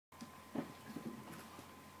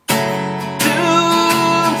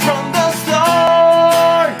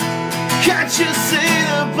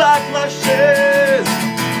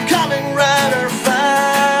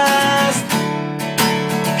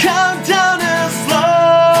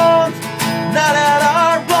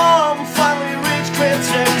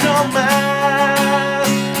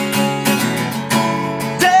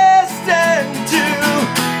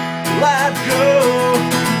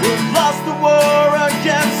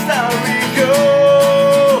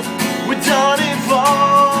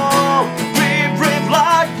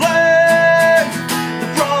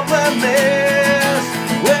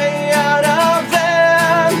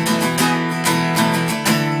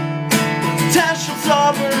Potential's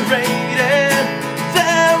overrated.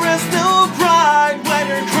 There is no pride when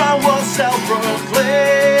your crown was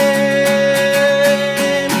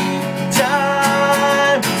self-proclaimed.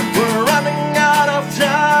 Time, we're running out of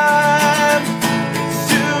time. It's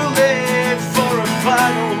too late for a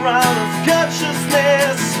final round of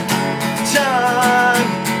consciousness. Time,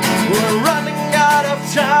 we're running out of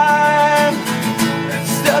time.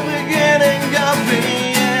 It's the beginning of the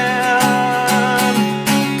end.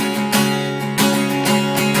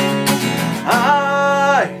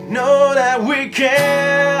 I know that we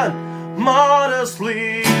can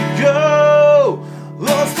modestly go,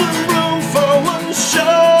 lost in room for one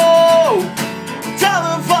show.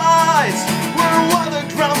 Televised, we're what the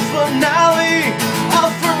grand finale, a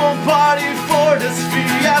thermal party for this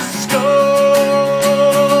fiasco.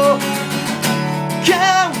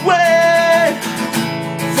 Can't wait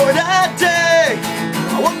for that day.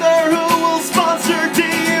 I wonder who will sponsor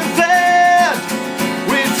the event.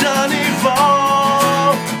 We don't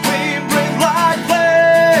evolve, we breathe like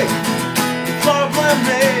clay. The problem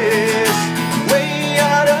is way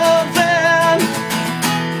out of hand.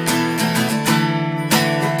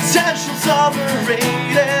 Potential's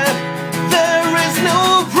overrated. There is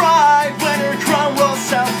no pride when your crown was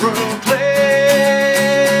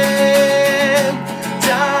self-proclaimed.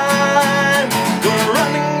 Time, we're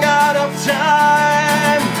running out of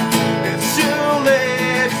time. It's too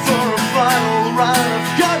late for a final round of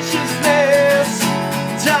consciousness.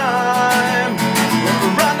 Time, we're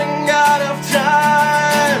running out of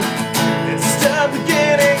time. It's the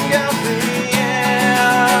beginning of the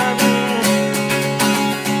end.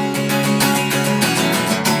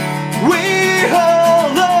 We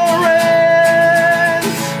hold our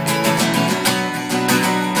hands,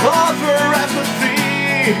 offer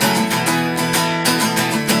empathy.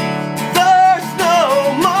 There's no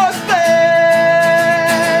more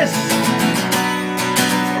space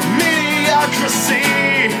for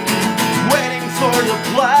mediocrity. Waiting for the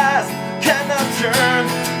blast, cannot turn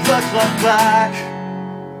the clock back.